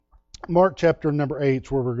Mark chapter number 8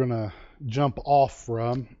 is where we're going to jump off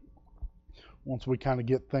from. Once we kind of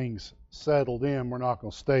get things settled in, we're not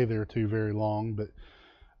going to stay there too very long, but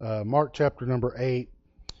Mark chapter number 8,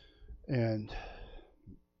 and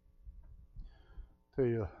tell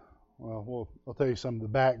you, I'll tell you some of the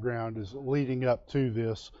background is leading up to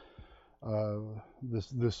this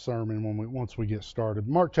this sermon once we get started.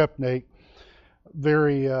 Mark chapter 8,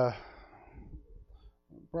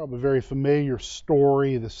 probably very familiar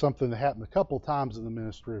story. That's something that happened a couple of times in the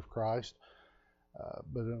ministry of Christ.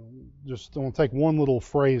 But just I'm going to take one little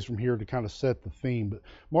phrase from here to kind of set the theme. But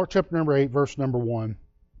Mark chapter number 8, verse number 1.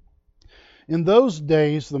 In those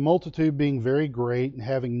days, the multitude being very great and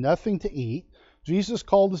having nothing to eat, Jesus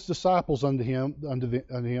called his disciples unto him,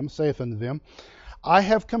 saith unto them, I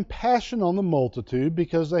have compassion on the multitude,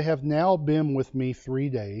 because they have now been with me 3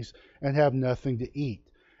 days, and have nothing to eat.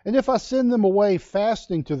 And if I send them away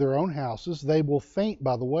fasting to their own houses, they will faint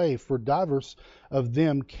by the way, for divers of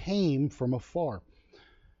them came from afar.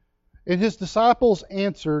 And his disciples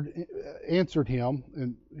answered him,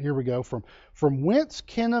 and here we go, from whence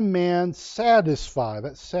can a man satisfy,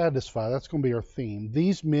 that's going to be our theme,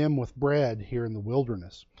 these men with bread here in the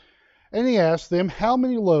wilderness? And he asked them, how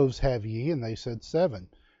many loaves have ye? And they said, 7.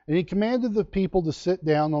 And he commanded the people to sit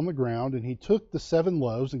down on the ground, and he took the 7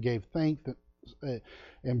 loaves and gave thanks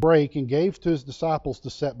and brake, and gave to his disciples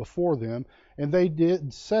to set before them, and they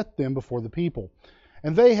did set them before the people.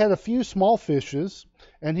 And they had a few small fishes,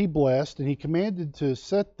 and he blessed, and he commanded to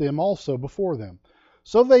set them also before them.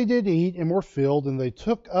 So they did eat, and were filled, and they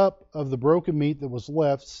took up of the broken meat that was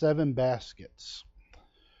left 7 baskets.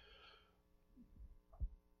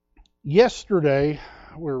 Yesterday,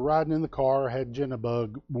 we were riding in the car. I had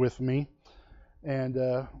Jennybug with me, and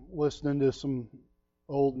listening to some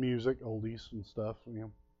old music, oldies and stuff,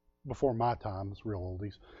 before my time, it's real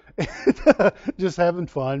oldies. Just having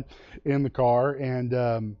fun in the car,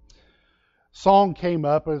 and song came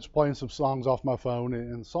up. I was playing some songs off my phone,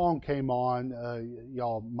 and the song came on.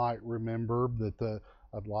 Y'all might remember that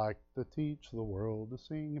I'd like to teach the world to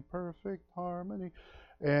sing in perfect harmony.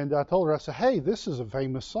 And I told her, I said, hey, this is a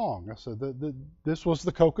famous song. I said, this was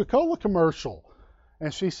the Coca-Cola commercial.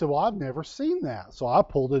 And she said, well, I've never seen that. So I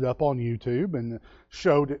pulled it up on YouTube and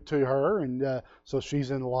showed it to her. And so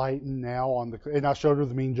she's enlightened now and I showed her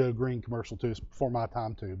the Mean Joe Green commercial too. It's before my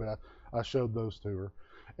time too, but I showed those to her.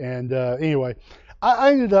 And anyway,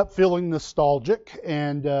 I ended up feeling nostalgic.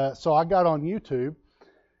 And so I got on YouTube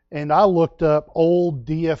and I looked up old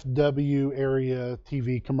DFW area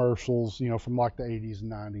TV commercials, from like the 80s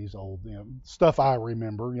and 90s, old, stuff I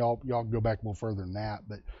remember. Y'all go back a little further than that,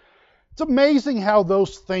 but it's amazing how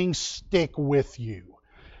those things stick with you.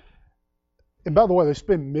 And by the way, they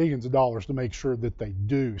spend millions of dollars to make sure that they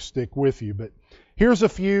do stick with you. But here's a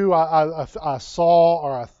few I saw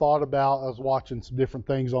or I thought about. I was watching some different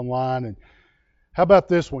things online. And how about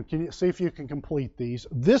this one? Can you see if you can complete these?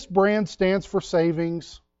 This brand stands for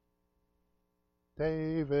savings.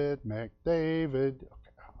 David McDavid.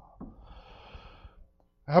 Okay.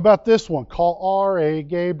 How about this one? Call R.A.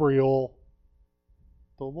 Gabriel,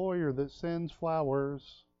 the lawyer that sends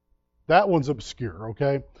flowers. That one's obscure,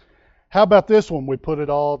 okay? How about this one? We put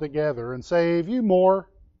it all together and save you more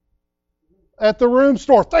at the room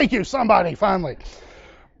store. Thank you, somebody, finally.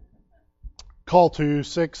 Call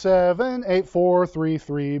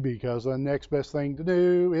 267-8433 because the next best thing to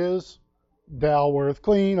do is Dalworth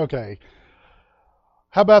Clean. Okay.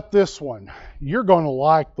 How about this one? You're going to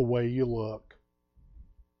like the way you look.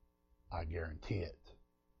 I guarantee it.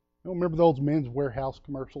 You remember those Men's Warehouse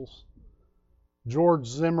commercials? George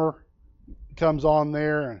Zimmer comes on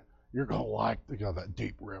there, and you're going to like that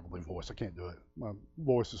deep, reveille voice. I can't do it. My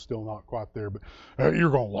voice is still not quite there, but you're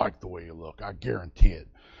going to like the way you look. I guarantee it.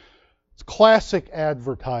 It's classic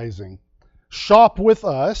advertising. Shop with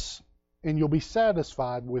us, and you'll be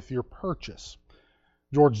satisfied with your purchase.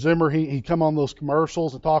 George Zimmer, he come on those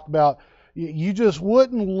commercials and talk about you just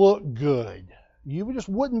wouldn't look good. You just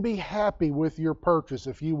wouldn't be happy with your purchase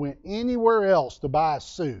if you went anywhere else to buy a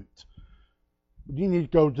suit. You need to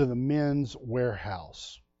go to the Men's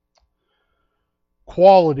Warehouse.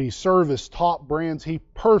 Quality, service, top brands, he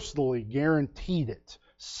personally guaranteed it.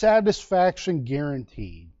 Satisfaction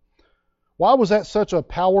guaranteed. Why was that such a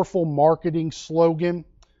powerful marketing slogan?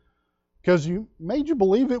 Because you made you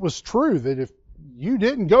believe it was true that if you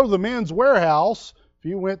didn't go to the Men's Warehouse, if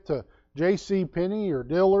you went to JCPenney or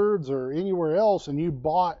Dillard's or anywhere else and you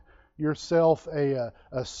bought yourself a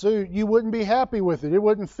suit, you wouldn't be happy with it. It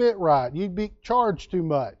wouldn't fit right. You'd be charged too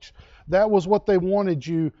much. That was what they wanted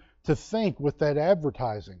you to think with that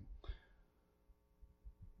advertising.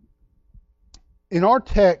 In our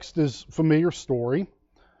text is a familiar story.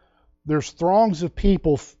 There's throngs of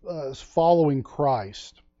people following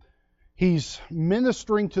Christ. He's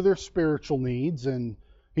ministering to their spiritual needs, and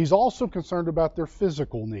he's also concerned about their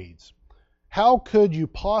physical needs. How could you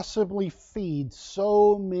possibly feed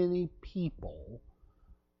so many people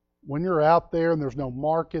when you're out there and there's no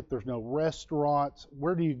market, there's no restaurants?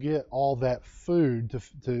 Where do you get all that food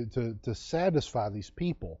to satisfy these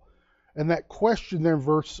people? And that question there in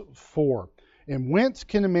verse 4, and whence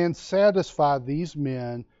can a man satisfy these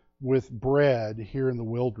men with bread here in the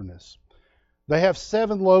wilderness? They have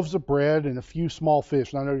 7 loaves of bread and a few small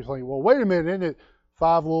fish. And I know you're thinking, well, wait a minute, isn't it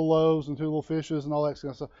 5 little loaves and 2 little fishes and all that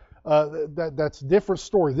kind of stuff? That's a different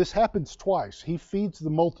story. This happens twice. He feeds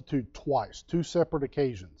the multitude twice, 2 separate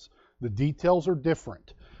occasions. The details are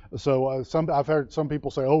different. So I've heard some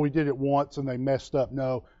people say, oh, we did it once and they messed up.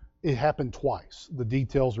 No, it happened twice. The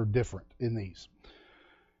details are different in these.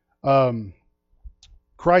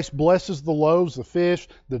 Christ blesses the loaves, the fish.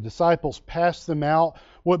 The disciples pass them out.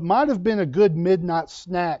 What might have been a good midnight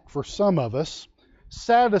snack for some of us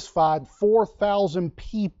satisfied 4,000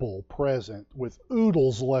 people present with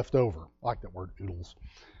oodles left over. I like that word, oodles.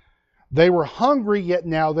 They were hungry, yet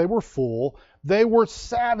now they were full. They were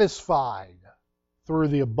satisfied through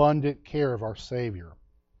the abundant care of our Savior.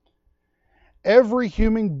 Every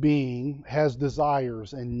human being has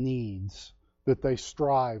desires and needs that they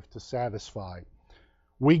strive to satisfy.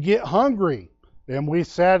 We get hungry and we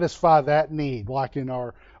satisfy that need, like in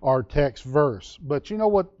our text verse. But you know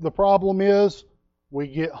what the problem is? We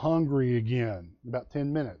get hungry again. In about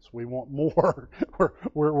 10 minutes. We want more.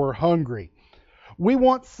 we're hungry. We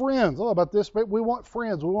want friends. Oh, about this, but we want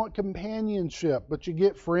friends. We want companionship. But you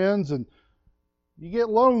get friends and you get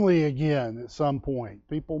lonely again at some point.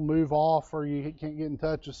 People move off or you can't get in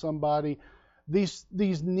touch with somebody. These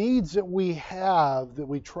needs that we have that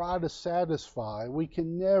we try to satisfy, we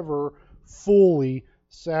can never fully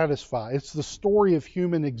satisfy. It's the story of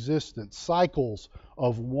human existence, cycles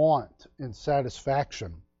of want and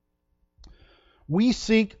satisfaction. We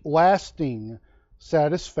seek lasting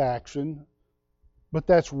satisfaction, but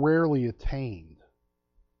that's rarely attained.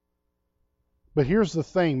 But here's the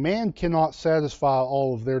thing, man cannot satisfy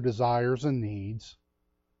all of their desires and needs,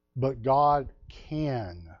 but God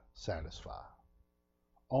can satisfy.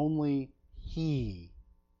 Only He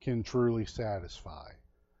can truly satisfy.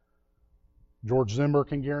 George Zimmer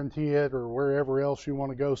can guarantee it, or wherever else you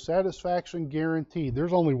want to go. Satisfaction guaranteed.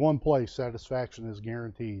 There's only one place satisfaction is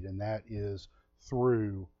guaranteed, and that is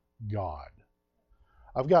through God.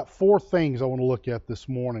 I've got 4 things I want to look at this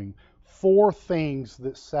morning. 4 things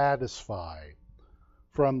that satisfy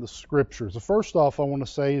from the Scriptures. The first off I want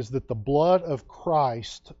to say is that the blood of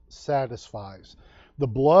Christ satisfies. The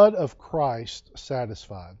blood of Christ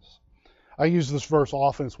satisfies. I use this verse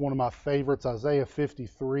often. It's one of my favorites, Isaiah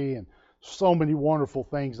 53, and so many wonderful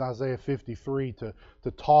things in Isaiah 53 to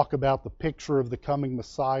talk about the picture of the coming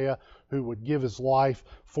Messiah who would give his life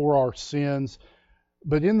for our sins.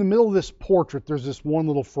 But in the middle of this portrait, there's this one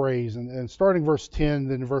little phrase, and starting verse 10,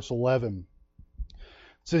 then verse 11. It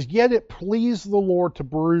says, yet it pleased the Lord to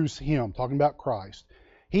bruise him, talking about Christ.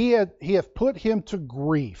 He hath put him to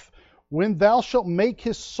grief. When thou shalt make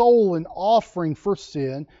his soul an offering for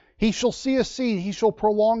sin, he shall see a seed, he shall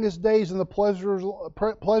prolong his days, and the pleasure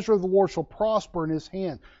of the Lord shall prosper in his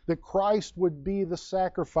hand. That Christ would be the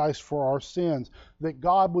sacrifice for our sins, that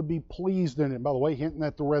God would be pleased in it. By the way, hinting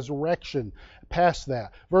at the resurrection past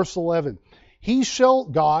that. Verse 11,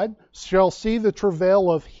 God shall see the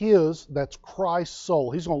travail of his, that's Christ's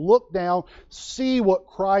soul. He's going to look down, see what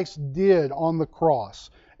Christ did on the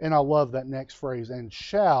cross. And I love that next phrase, and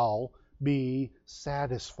shall be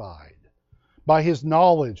satisfied. By his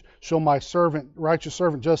knowledge shall my righteous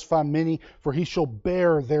servant justify many, for he shall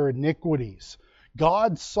bear their iniquities.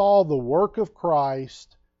 God saw the work of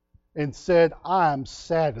Christ and said, I'm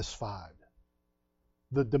satisfied.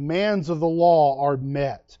 The demands of the law are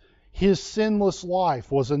met. His sinless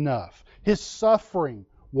life was enough. His suffering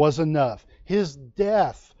was enough. His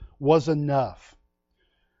death was enough.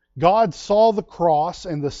 God saw the cross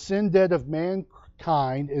and the sin debt of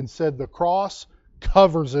mankind and said, the cross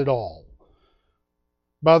covers it all.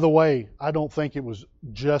 By the way, I don't think it was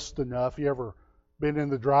just enough. You ever been in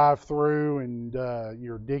the drive-thru and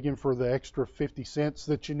you're digging for the extra 50 cents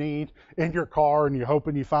that you need in your car and you're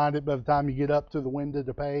hoping you find it by the time you get up to the window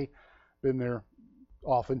to pay? Been there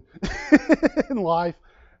often in life.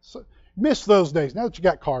 So, miss those days. Now that you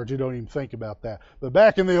got cards, you don't even think about that. But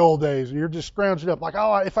back in the old days, you're just scrounging up like,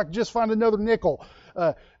 oh, if I could just find another nickel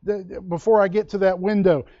before I get to that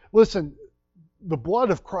window. Listen, the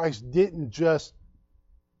blood of Christ didn't just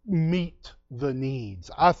meet the needs.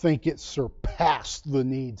 I think it surpassed the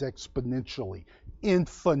needs exponentially.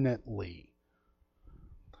 infinitely.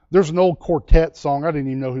 There's an old quartet song. I didn't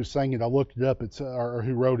even know who sang it. I looked it up. Or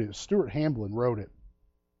who wrote it. Stuart Hamblin wrote it.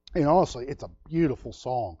 And honestly, it's a beautiful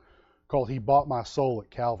song called "He Bought My Soul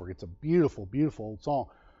at Calvary." It's a beautiful, beautiful old song.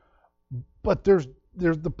 But there's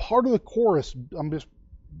the part of the chorus.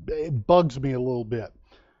 It bugs me a little bit.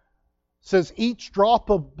 It says, "Each drop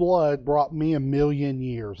of blood brought me 1,000,000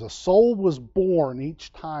 years. A soul was born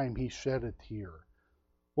each time he shed a tear."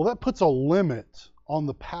 Well, that puts a limit on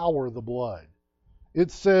the power of the blood.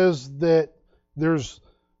 It says that there's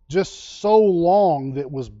just so long that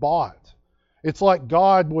was bought. It's like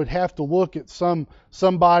God would have to look at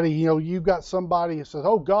somebody, you've got somebody who says,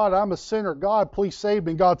 "Oh God, I'm a sinner. God, please save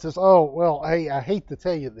me." And God says, "Oh, well, hey, I hate to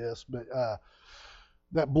tell you this, but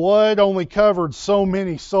that blood only covered so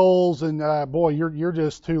many souls, and boy, you're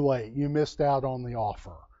just too late. You missed out on the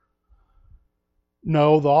offer."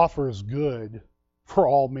 No, the offer is good for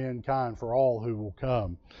all mankind, for all who will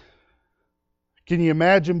come. Can you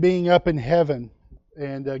imagine being up in heaven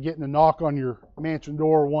and getting a knock on your mansion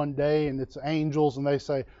door one day, and it's angels, and they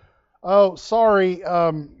say, "Oh, sorry,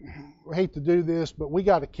 I hate to do this, but we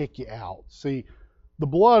got to kick you out. See, the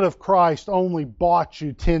blood of Christ only bought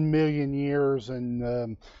you 10,000,000 years,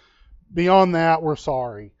 and beyond that, we're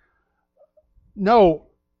sorry." No,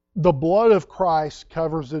 the blood of Christ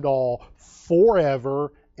covers it all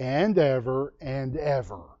forever and ever and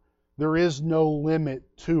ever. There is no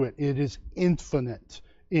limit to it. It is infinite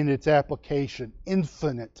in its application,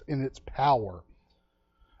 infinite in its power.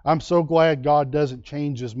 I'm so glad God doesn't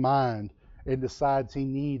change his mind and decides he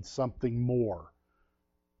needs something more.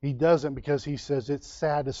 He doesn't, because he says it's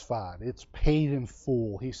satisfied. It's paid in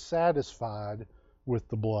full. He's satisfied with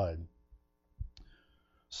the blood.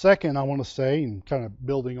 Second, I want to say, and kind of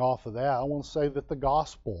building off of that, I want to say that the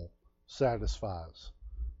gospel satisfies.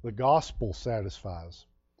 The gospel satisfies.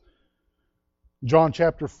 John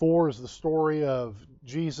chapter 4 is the story of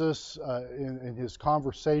Jesus in his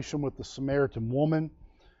conversation with the Samaritan woman.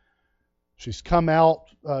 She's come out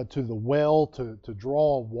to the well to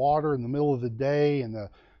draw water in the middle of the day, and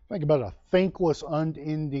think about a thankless,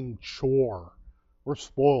 unending chore. We're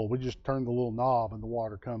spoiled. We just turn the little knob and the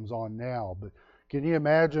water comes on now. But can you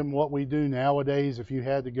imagine what we do nowadays if you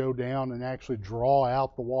had to go down and actually draw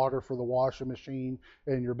out the water for the washing machine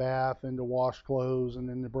in your bath, and to wash clothes, and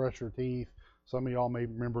then to brush your teeth? Some of y'all may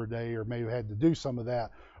remember a day, or may have had to do some of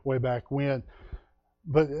that way back when.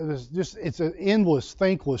 But it's an endless,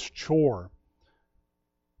 thankless chore.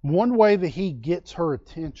 One way that he gets her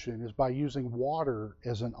attention is by using water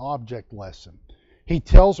as an object lesson. He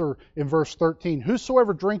tells her in verse 13,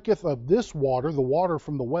 "Whosoever drinketh of this water, the water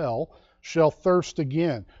from the well, shall thirst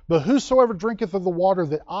again. But whosoever drinketh of the water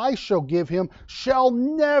that I shall give him shall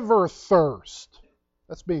never thirst."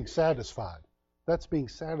 That's being satisfied. That's being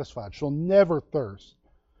satisfied. She'll never thirst.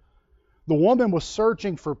 The woman was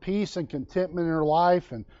searching for peace and contentment in her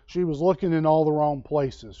life, and she was looking in all the wrong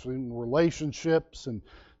places, in relationships and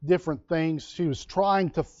different things. She was trying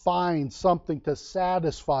to find something to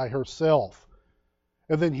satisfy herself.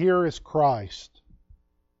 And then here is Christ,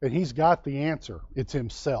 and he's got the answer. It's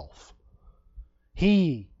himself.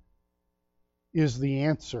 He is the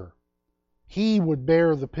answer. He would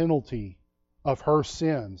bear the penalty of her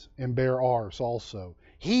sins and bear ours also.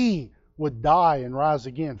 He would die and rise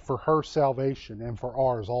again for her salvation and for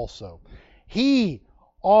ours also. He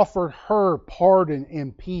offered her pardon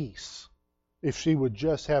and peace if she would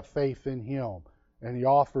just have faith in him. And he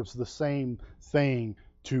offers the same thing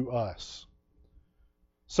to us.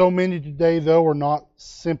 So many today, though, are not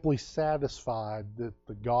simply satisfied that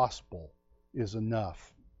the gospel is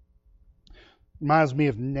enough. Reminds me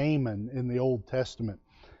of Naaman in the Old Testament.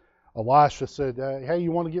 Elisha said, "Hey,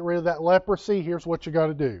 you want to get rid of that leprosy? Here's what you got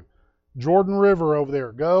to do. Jordan River over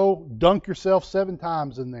there. Go dunk yourself 7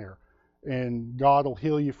 times in there, and God will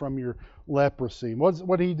heal you from your leprosy." What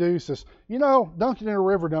did he do? He says, dunking in a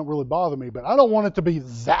river don't really bother me, but I don't want it to be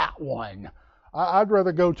that one. I'd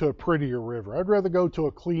rather go to a prettier river. I'd rather go to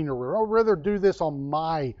a cleaner river. I'd rather do this on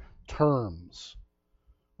my terms.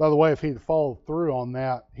 By the way, if he'd followed through on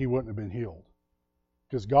that, he wouldn't have been healed.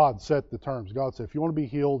 Because God set the terms. God said, if you want to be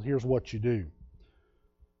healed, here's what you do.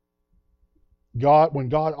 When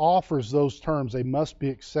God offers those terms, they must be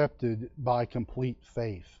accepted by complete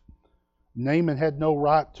faith. Naaman had no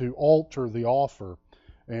right to alter the offer,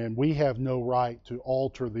 and we have no right to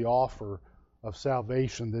alter the offer of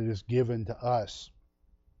salvation that is given to us.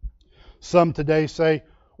 Some today say,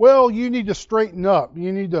 well, you need to straighten up.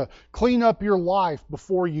 You need to clean up your life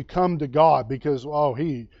before you come to God, because,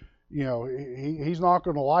 he's not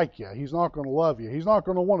going to like you. He's not going to love you. He's not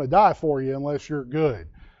going to want to die for you unless you're good.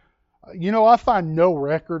 I find no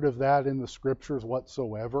record of that in the scriptures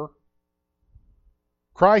whatsoever.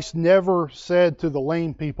 Christ never said to the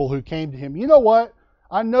lame people who came to him, you know what?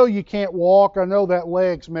 I know you can't walk. I know that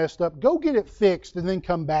leg's messed up. Go get it fixed and then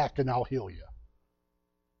come back and I'll heal you.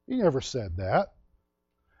 He never said that.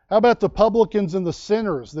 How about the publicans and the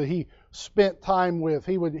sinners that he spent time with?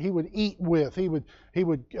 He would eat with. He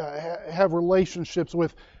would have relationships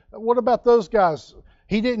with. What about those guys?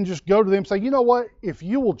 He didn't just go to them and say, you know what? If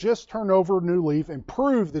you will just turn over a new leaf and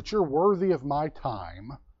prove that you're worthy of my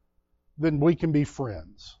time, then we can be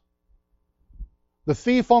friends. The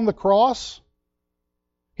thief on the cross,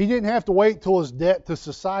 he didn't have to wait till his debt to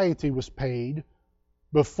society was paid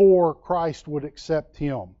before Christ would accept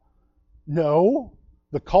him. No,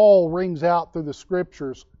 the call rings out through the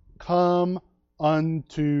scriptures, come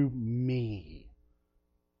unto me.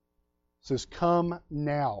 It says, come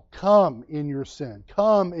now. Come in your sin.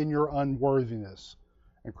 Come in your unworthiness.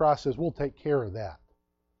 And Christ says, we'll take care of that.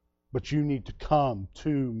 But you need to come to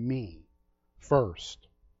me first.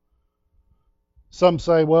 Some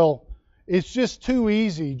say, well, it's just too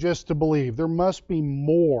easy just to believe. There must be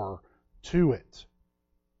more to it.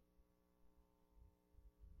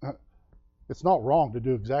 It's not wrong to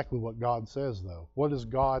do exactly what God says, though. What does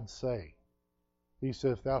God say? He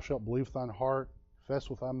says, if thou shalt believe with thine heart, confess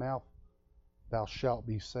with thy mouth, thou shalt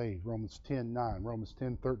be saved. Romans 10:9, Romans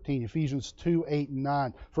 10:13, Ephesians 2:8 and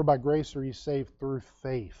 9. For by grace are ye saved through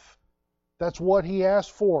faith. That's what he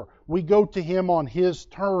asked for. We go to him on his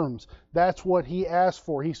terms. That's what he asked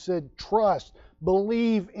for. He said, trust,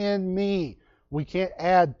 believe in me. We can't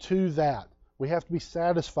add to that. We have to be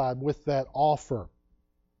satisfied with that offer.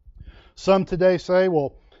 Some today say,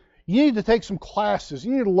 well, you need to take some classes.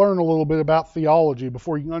 You need to learn a little bit about theology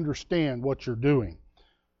before you understand what you're doing.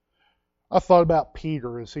 I thought about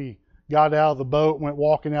Peter as he got out of the boat, went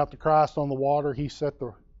walking out to Christ on the water. He set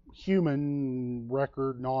the human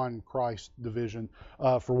record, non-Christ division,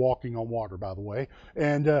 for walking on water, by the way.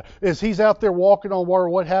 And as he's out there walking on water,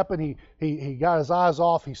 what happened? He got his eyes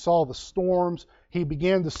off. He saw the storms. He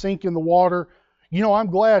began to sink in the water. I'm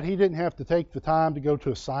glad he didn't have to take the time to go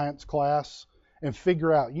to a science class and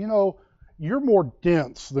figure out, you're more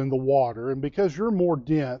dense than the water, and because you're more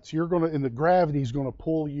dense, and the gravity's going to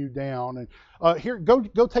pull you down. And here, go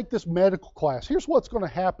take this medical class. Here's what's going to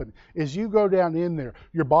happen: is you go down in there,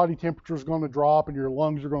 your body temperature is going to drop, and your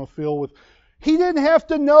lungs are going to fill with. He didn't have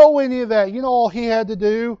to know any of that. All he had to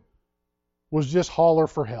do was just holler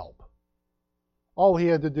for help. All he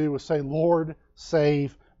had to do was say, "Lord,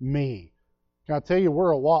 save me." Can I tell you,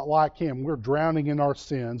 we're a lot like him. We're drowning in our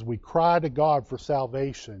sins. We cry to God for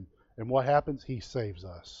salvation. And what happens? He saves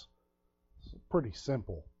us. It's pretty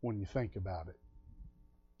simple when you think about it.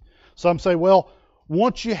 Some say, well,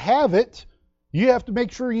 once you have it, you have to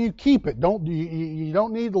make sure you keep it. You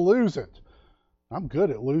don't need to lose it. I'm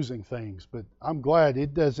good at losing things, but I'm glad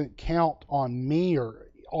it doesn't count on me or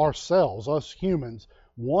ourselves, us humans,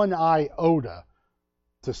 one iota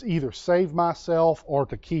to either save myself or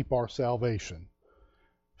to keep our salvation.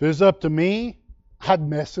 If it was up to me, I'd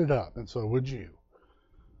mess it up, and so would you.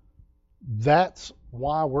 That's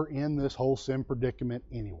why we're in this whole sin predicament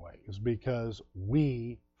anyway, is because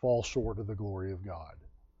we fall short of the glory of God.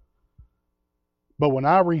 But when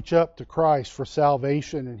I reach up to Christ for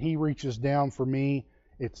salvation and he reaches down for me,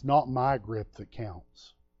 it's not my grip that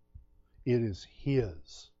counts. It is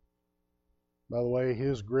his. By the way,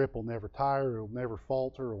 his grip will never tire, it'll never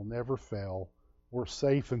falter, it'll never fail. We're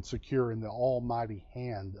safe and secure in the almighty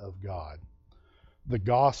hand of God. The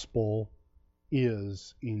gospel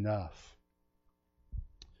is enough.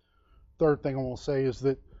 Third thing I want to say is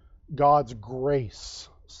that God's grace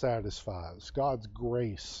satisfies. God's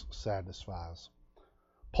grace satisfies.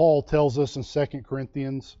 Paul tells us in 2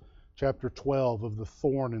 Corinthians chapter 12 of the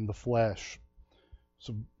thorn in the flesh. It's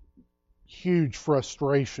a huge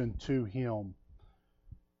frustration to him.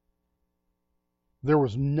 There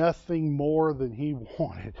was nothing more than he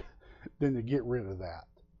wanted than to get rid of that.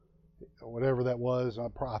 Whatever that was,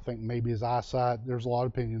 I think maybe his eyesight, there's a lot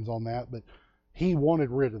of opinions on that, but he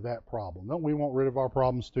wanted rid of that problem. Don't we want rid of our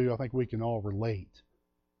problems too? I think we can all relate.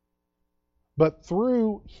 But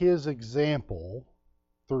through his example,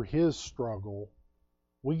 through his struggle,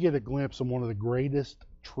 we get a glimpse of one of the greatest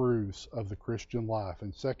truths of the Christian life.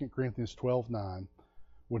 In 2 Corinthians 12:9,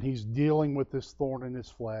 when he's dealing with this thorn in his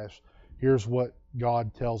flesh, here's what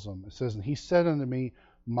God tells him. It says, and he said unto me,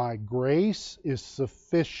 my grace is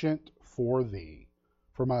sufficient for thee,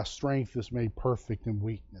 for my strength is made perfect in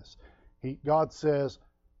weakness. God says,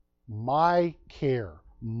 my care,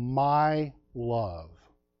 my love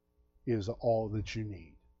is all that you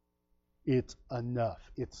need. It's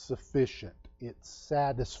enough. It's sufficient. it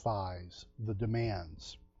satisfies the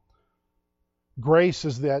demands. Grace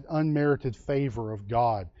is that unmerited favor of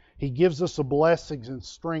God. He gives us the blessings and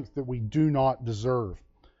strength that we do not deserve.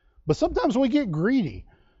 But sometimes we get greedy.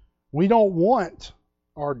 We don't want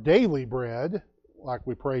our daily bread, like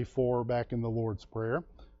we pray for back in the Lord's Prayer.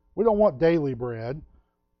 We don't want daily bread.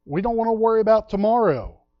 We don't want to worry about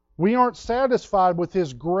tomorrow. We aren't satisfied with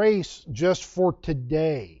His grace just for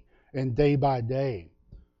today and day by day.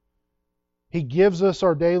 He gives us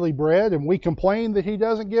our daily bread, and we complain that He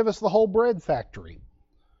doesn't give us the whole bread factory.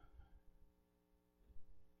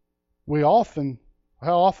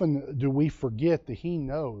 How often do we forget that He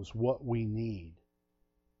knows what we need?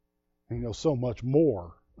 He knows so much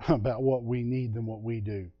more about what we need than what we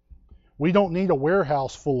do. We don't need a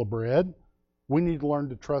warehouse full of bread. We need to learn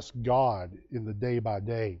to trust God in the day by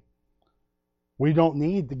day. We don't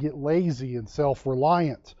need to get lazy and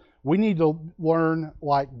self-reliant. We need to learn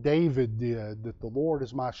like David did, that the Lord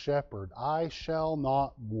is my shepherd. I shall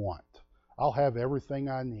not want. I'll have everything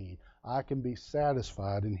I need. I can be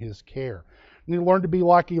satisfied in His care. We need to learn to be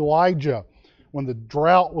like Elijah when the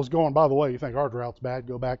drought was going. By the way, you think our drought's bad,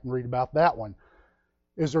 go back and read about that one.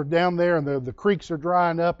 As they're down there and the creeks are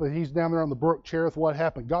drying up and he's down there on the brook Cherith, what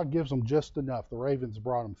happened? God gives them just enough. The ravens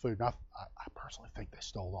brought them food. And I personally think they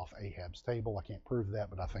stole off Ahab's table. I can't prove that,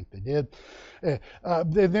 but I think they did.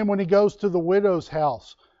 Then when he goes to the widow's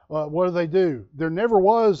house, what do? There never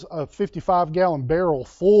was a 55-gallon barrel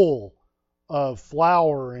full of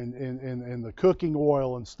flour and the cooking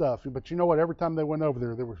oil and stuff. But you know what? Every time they went over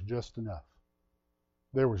there was just enough.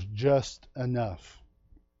 There was just enough.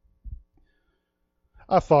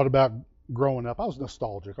 I thought about growing up. I was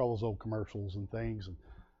nostalgic, all those old commercials and things, and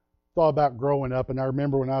thought about growing up. And I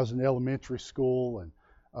remember when I was in elementary school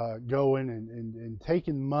and going and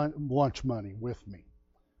taking lunch money with me.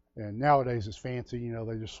 And nowadays it's fancy,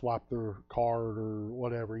 they just swipe their card or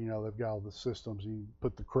whatever, they've got all the systems, you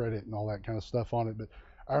put the credit and all that kind of stuff on it. But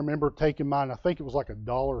I remember taking mine, I think it was like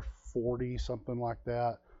 $1.40, something like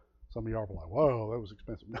that. Some of y'all were like, whoa, that was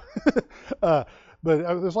expensive. But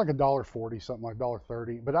it was like $1.40, something like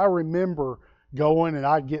 $1.30. But I remember going and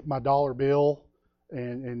I'd get my dollar bill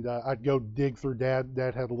and I'd go dig through Dad.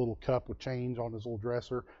 Dad had a little cup with change on his little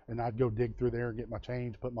dresser, and I'd go dig through there and get my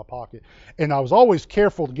change, put in my pocket. And I was always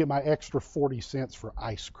careful to get my extra 40 cents for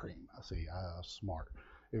ice cream. I was smart.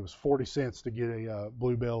 It was 40 cents to get a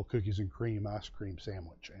Bluebell cookies and cream ice cream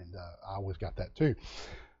sandwich, and I always got that too.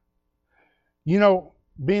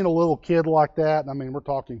 Being a little kid like that, I mean, we're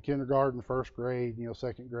talking kindergarten, first grade,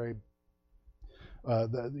 second grade,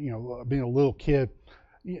 being a little kid,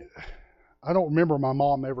 I don't remember my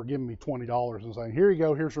mom ever giving me $20 and saying, here you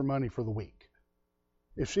go, here's your money for the week.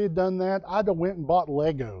 If she had done that, I'd have went and bought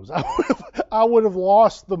Legos. I would have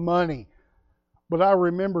lost the money. But I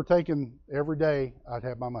remember taking every day, I'd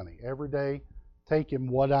have my money. Every day, taking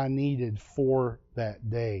what I needed for that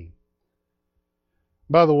day.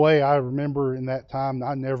 By the way, I remember in that time,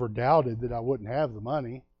 I never doubted that I wouldn't have the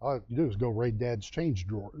money. All I had to do was go raid Dad's change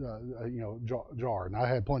drawer, jar, and I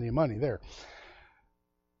had plenty of money there.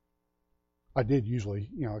 I did usually,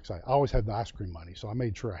 like I say, I always had the ice cream money, so I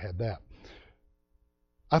made sure I had that.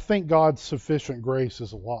 I think God's sufficient grace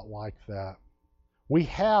is a lot like that. We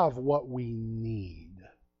have what we need.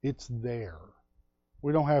 It's there.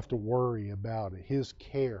 We don't have to worry about it. His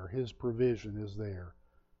care, His provision is there.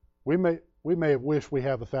 We may have wished we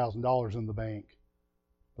have $1,000 in the bank,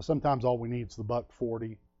 but sometimes all we need is the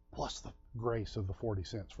 $1.40 plus the grace of the 40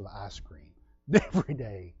 cents for the ice cream every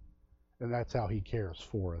day. And that's how He cares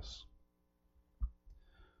for us.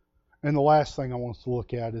 And the last thing I want us to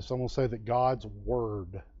look at is I want to say that God's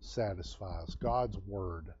Word satisfies. God's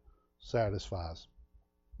Word satisfies.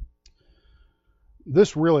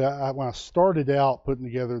 This really, when I started out putting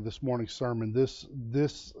together this morning's sermon, this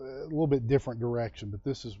a little bit different direction, but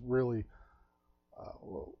this is really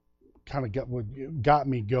kind of got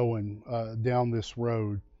me going down this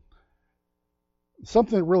road.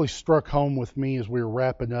 Something that really struck home with me as we were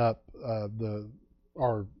wrapping up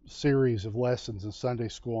our series of lessons in Sunday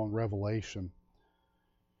school on Revelation.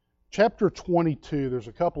 Chapter 22, there's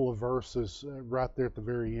a couple of verses right there at the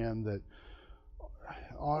very end that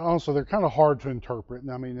honestly, they're kind of hard to interpret.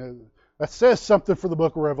 And I mean, that says something for the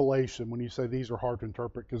book of Revelation when you say these are hard to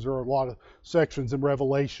interpret, because there are a lot of sections in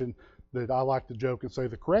Revelation that I like to joke and say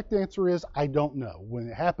the correct answer is I don't know. When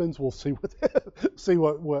it happens, we'll see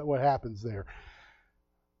what happens there.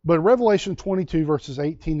 But in Revelation 22, verses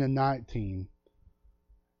 18 and 19,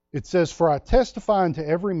 it says, "For I testify unto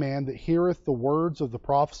every man that heareth the words of the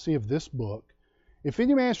prophecy of this book, if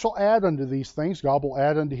any man shall add unto these things, God will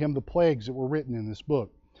add unto him the plagues that were written in this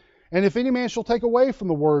book. And if any man shall take away from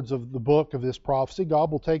the words of the book of this prophecy, God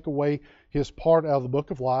will take away his part out of the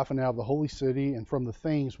book of life and out of the holy city and from the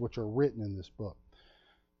things which are written in this book.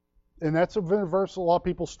 And that's a verse a lot of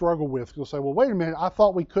people struggle with. They'll say, well, wait a minute, I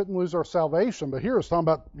thought we couldn't lose our salvation, but here it's talking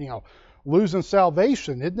about, losing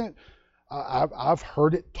salvation, isn't it? I've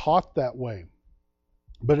heard it taught that way.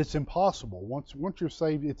 But it's impossible. Once you're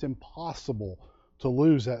saved, it's impossible to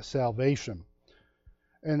lose that salvation.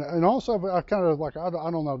 And also, I kind of I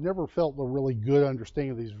don't know, I've never felt a really good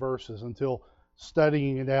understanding of these verses until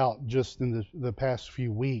studying it out just in the past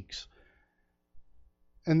few weeks.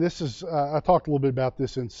 And this is, I talked a little bit about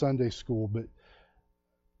this in Sunday school, but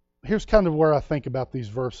here's kind of where I think about these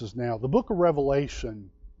verses now. The book of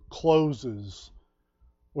Revelation closes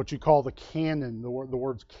what you call the canon, the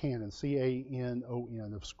word's canon,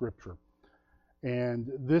 C-A-N-O-N, of Scripture.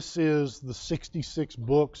 And this is the 66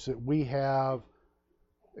 books that we have.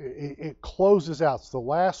 It closes out. It's the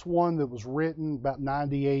last one that was written about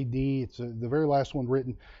 90 A.D. It's the very last one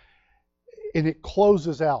written. And it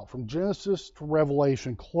closes out, from Genesis to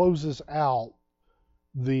Revelation, closes out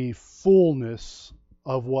the fullness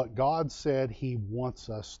of what God said he wants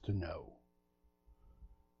us to know.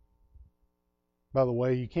 By the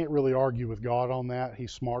way, you can't really argue with God on that.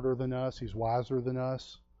 He's smarter than us. He's wiser than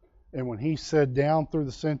us. And when he said down through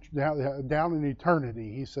the century, down in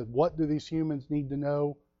eternity, he said, what do these humans need to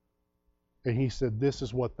know? And he said, this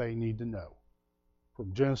is what they need to know.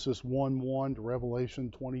 From Genesis 1:1 to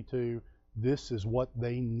Revelation 22, this is what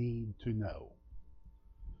they need to know.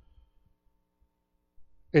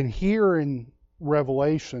 And here in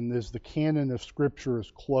Revelation, as the canon of Scripture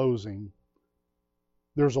is closing,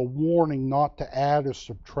 there's a warning not to add or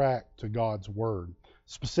subtract to God's Word.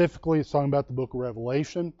 Specifically, it's talking about the book of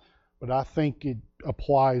Revelation, but I think it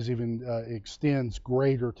applies, even extends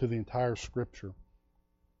greater to the entire Scripture.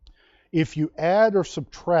 If you add or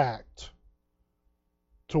subtract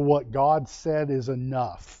to what God said is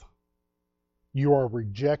enough, you are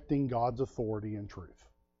rejecting God's authority and truth.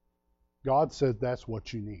 God said that's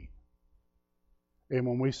what you need. And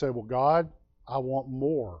when we say, well, God, I want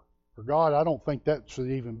more, or God, I don't think that should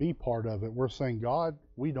even be part of it, we're saying, God,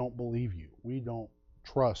 we don't believe you. We don't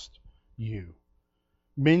trust you.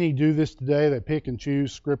 Many do this today. They pick and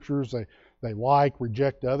choose scriptures they like,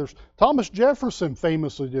 reject others. Thomas Jefferson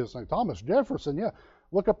famously did this. Thomas Jefferson, yeah,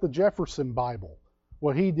 look up the Jefferson Bible.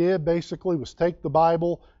 What he did basically was take the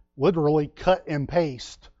Bible, literally cut and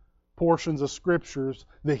paste portions of scriptures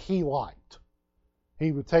that he liked.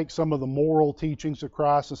 He would take some of the moral teachings of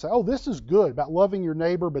Christ and say, oh, this is good about loving your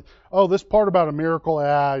neighbor, but oh, this part about a miracle,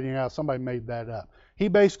 somebody made that up. He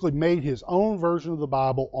basically made his own version of the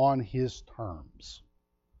Bible on his terms.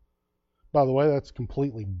 By the way, that's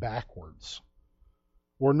completely backwards.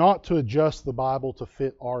 We're not to adjust the Bible to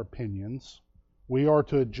fit our opinions. We are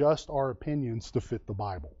to adjust our opinions to fit the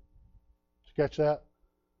Bible. Did you catch that?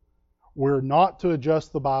 We're not to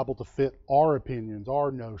adjust the Bible to fit our opinions,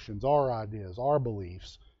 our notions, our ideas, our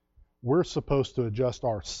beliefs. We're supposed to adjust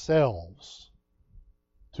ourselves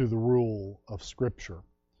to the rule of Scripture.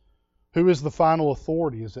 Who is the final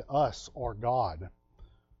authority? Is it us or God?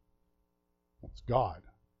 It's God.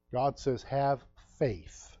 God says, have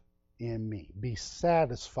faith in me. Be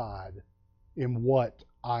satisfied in what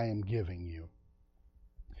I am giving you.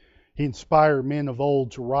 He inspired men of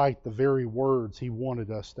old to write the very words he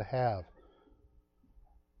wanted us to have.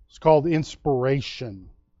 It's called inspiration.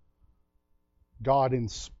 God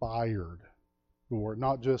inspired the word.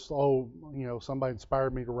 Not just, somebody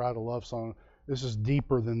inspired me to write a love song. This is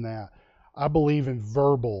deeper than that. I believe in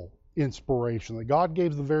verbal inspiration, that God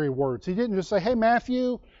gave the very words. He didn't just say, hey,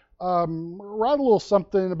 Matthew, write a little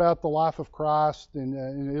something about the life of Christ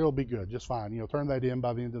and it'll be good, just fine. Turn that in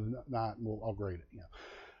by the end of the night and I'll grade it.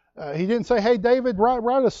 He didn't say, hey, David,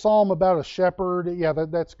 write a psalm about a shepherd. Yeah,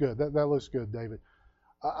 that's good. That looks good, David.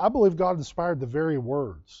 I believe God inspired the very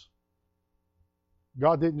words.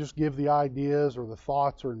 God didn't just give the ideas or the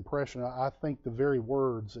thoughts or impression. I think the very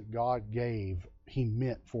words that God gave, he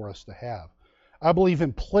meant for us to have. I believe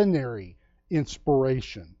in plenary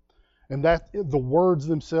inspiration, and that the words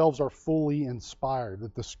themselves are fully inspired,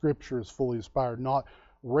 that the Scripture is fully inspired, not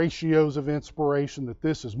ratios of inspiration, that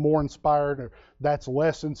this is more inspired or that's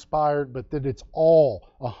less inspired, but that it's all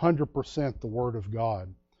 100% the Word of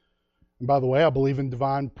God. And by the way, I believe in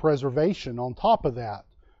divine preservation on top of that.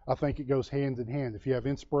 I think it goes hand in hand. If you have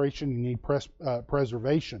inspiration, you need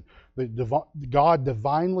preservation. God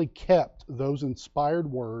divinely kept those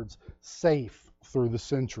inspired words safe through the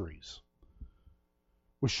centuries.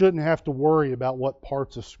 We shouldn't have to worry about what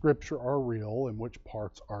parts of Scripture are real and which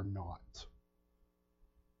parts are not.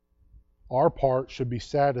 Our part should be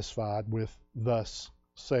satisfied with thus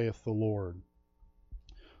saith the Lord.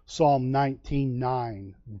 Psalm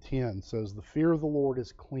 19:9 and 10 says, The fear of the Lord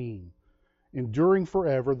is clean, enduring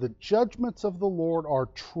forever. The judgments of the Lord are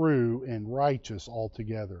true and righteous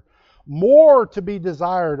altogether. More to be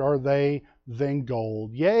desired are they than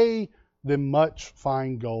gold, yea, than much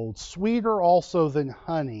fine gold, sweeter also than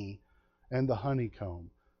honey and the honeycomb.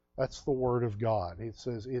 That's the word of God. It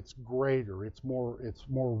says it's greater, it's more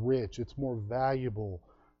rich, it's more valuable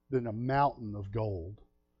than a mountain of gold.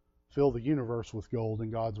 Fill the universe with gold,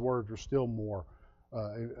 and God's words are still more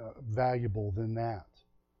valuable than that.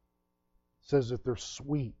 It says that they're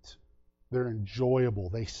sweet, they're enjoyable,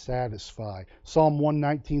 they satisfy. Psalm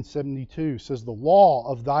 119:72 says, The law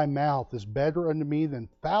of thy mouth is better unto me than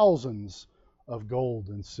thousands of gold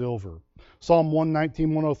and silver. Psalm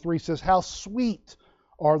 119:103 says, How sweet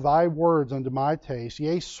are thy words unto my taste,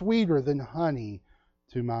 yea, sweeter than honey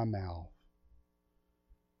to my mouth.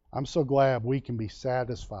 I'm so glad we can be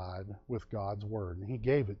satisfied with God's Word. And He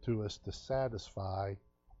gave it to us to satisfy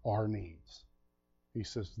our needs. He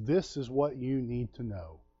says, this is what you need to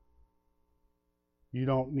know. You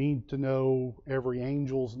don't need to know every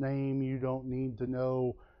angel's name. You don't need to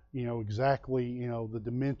know, exactly, the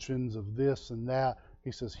dimensions of this and that.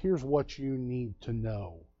 He says, here's what you need to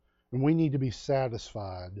know. And we need to be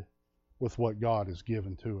satisfied with what God has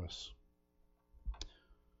given to us.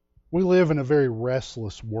 We live in a very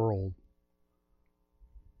restless world.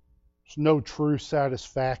 There's no true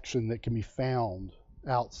satisfaction that can be found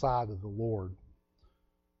outside of the Lord.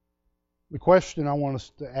 The question I want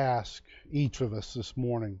us to ask each of us this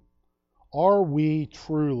morning, are we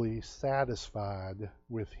truly satisfied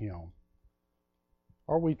with Him?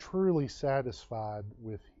 Are we truly satisfied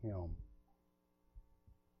with Him?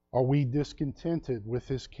 Are we discontented with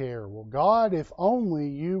His care? Well, God, if only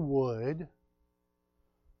you would.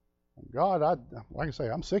 God, like I say,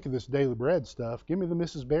 I'm sick of this daily bread stuff. Give me the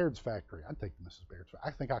Mrs. Baird's factory. I'd take the Mrs. Baird's factory.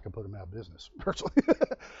 I think I could put them out of business, personally.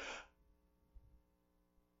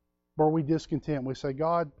 But are we discontent? We say,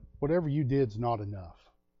 God, whatever you did is not enough.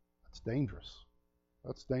 That's dangerous.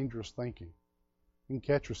 That's dangerous thinking. You can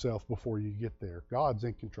catch yourself before you get there. God's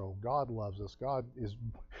in control. God loves us. God is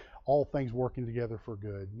all things working together for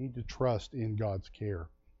good. You need to trust in God's care.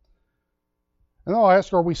 And I'll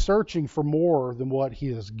ask, are we searching for more than what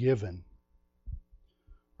He has given?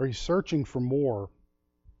 Are you searching for more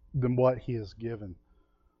than what He has given?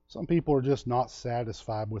 Some people are just not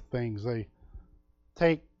satisfied with things. They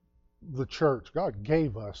take the church. God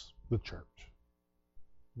gave us the church.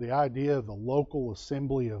 The idea of the local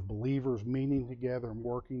assembly of believers meeting together and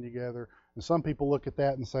working together. And some people look at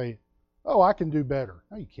that and say, oh, I can do better.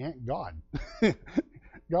 No, you can't. God.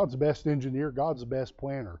 God's the best engineer. God's the best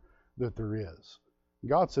planner that there is.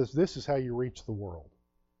 God says this is how you reach the world,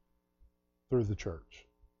 through the church.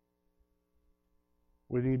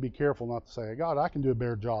 We need to be careful not to say, God, I can do a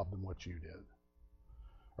better job than what you did.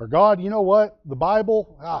 Or God, you know what? The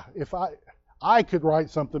Bible, if I could write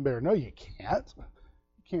something better. No, you can't.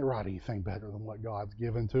 You can't write anything better than what God's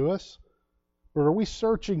given to us. But are we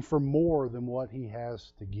searching for more than what He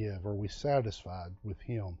has to give? Are we satisfied with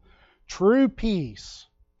Him? True peace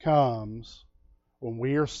comes when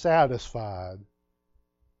we are satisfied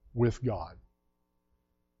with God.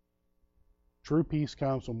 True peace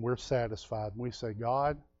comes when we're satisfied and we say,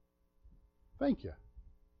 God, thank you.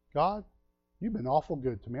 God, you've been awful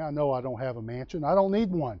good to me. I know I don't have a mansion. I don't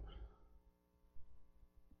need one.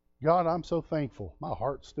 God, I'm so thankful. My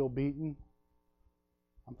heart's still beating.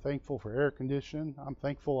 I'm thankful for air conditioning. I'm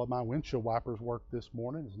thankful that my windshield wipers worked this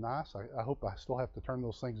morning. It's nice. I hope I still have to turn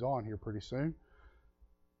those things on here pretty soon.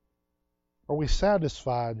 Are we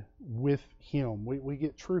satisfied with Him? We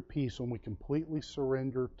get true peace when we completely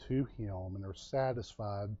surrender to Him and are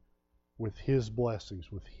satisfied with His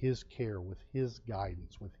blessings, with His care, with His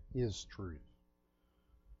guidance, with His truth.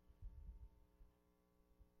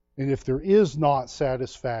 And if there is not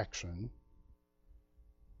satisfaction,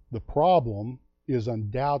 the problem is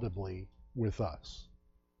undoubtedly with us.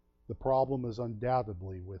 The problem is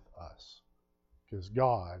undoubtedly with us, because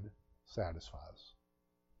God satisfies.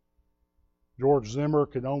 George Zimmer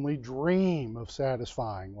could only dream of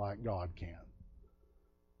satisfying like God can.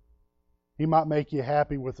 He might make you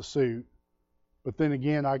happy with a suit, but then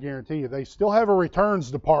again, I guarantee you, they still have a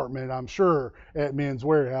returns department, I'm sure, at Men's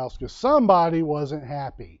Warehouse, because somebody wasn't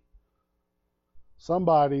happy.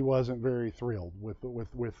 Somebody wasn't very thrilled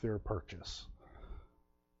with their purchase.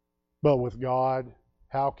 But with God,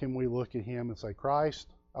 how can we look at Him and say,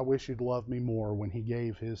 Christ, I wish you'd love me more when He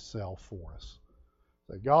gave His self for us.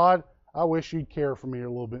 Say, God, I wish you'd care for me a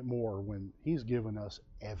little bit more when He's given us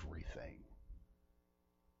everything.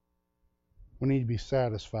 We need to be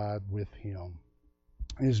satisfied with Him.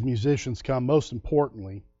 as musicians come, most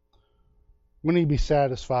importantly, we need to be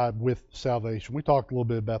satisfied with salvation. We talked a little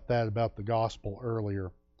bit about that, about the gospel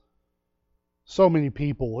earlier. So many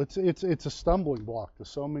people, it's a stumbling block to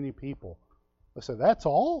so many people. I said, that's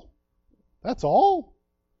all? That's all?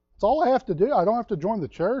 That's all I have to do? I don't have to join the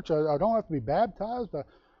church. I don't have to be baptized.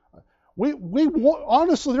 We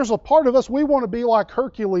honestly, there's a part of us, we want to be like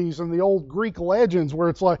Hercules in the old Greek legends where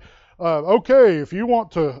it's like, okay, if you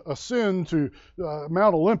want to ascend to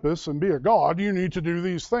Mount Olympus and be a god, you need to do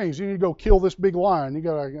these things. You need to go kill this big lion.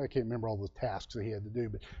 I can't remember all the tasks that he had to do,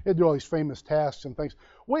 but he had to do all these famous tasks and things.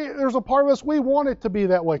 There's a part of us, we want it to be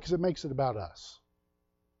that way because it makes it about us.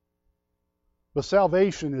 But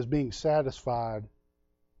salvation is being satisfied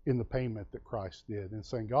in the payment that Christ did and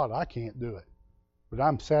saying, God, I can't do it, but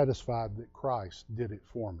I'm satisfied that Christ did it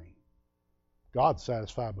for me. God's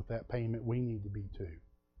satisfied with that payment. We need to be too.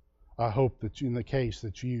 I hope that in the case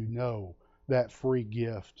that you know that free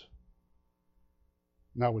gift.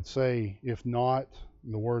 And I would say, if not,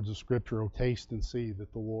 in the words of Scripture, oh, taste and see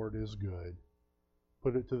that the Lord is good.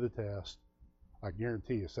 Put it to the test. I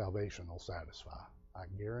guarantee you salvation will satisfy. I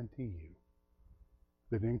guarantee you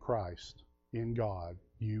that in Christ, in God,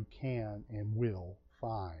 you can and will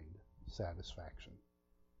find satisfaction.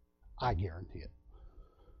 I guarantee it.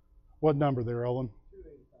 What number there, Owen?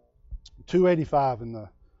 285 in the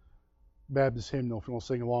Baptist hymnal. If you want to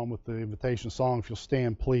sing along with the invitation song, if you'll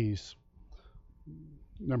stand, please.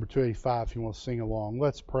 Number 285, if you want to sing along.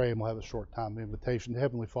 Let's pray and we'll have a short time of invitation.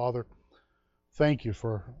 Heavenly Father, thank you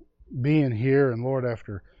for being here. And Lord,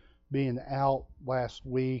 after being out last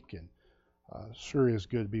week, and sure is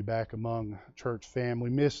good to be back among church family,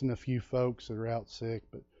 missing a few folks that are out sick,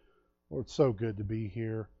 but Lord, it's so good to be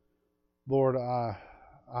here. Lord, I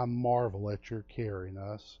marvel at your carrying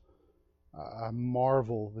us. I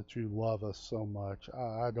marvel that you love us so much.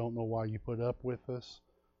 I don't know why you put up with us.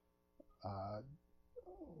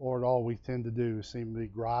 Lord, all we tend to do is seem to be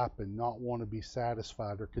gripe and not want to be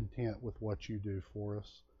satisfied or content with what you do for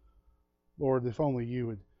us. Lord, if only you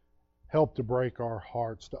would help to break our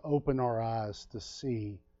hearts, to open our eyes to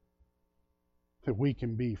see that we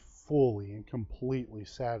can be fully and completely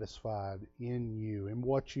satisfied in you, in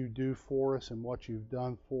what you do for us and what you've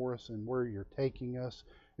done for us and where you're taking us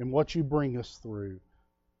and what you bring us through,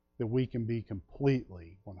 that we can be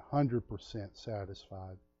completely 100%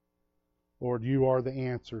 satisfied. Lord, you are the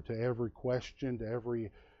answer to every question, to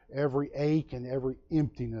every ache and every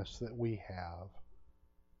emptiness that we have.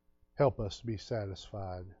 Help us to be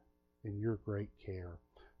satisfied in your great care.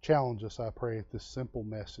 Challenge us, I pray, at this simple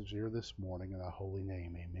message here this morning in thy holy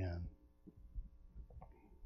name. Amen.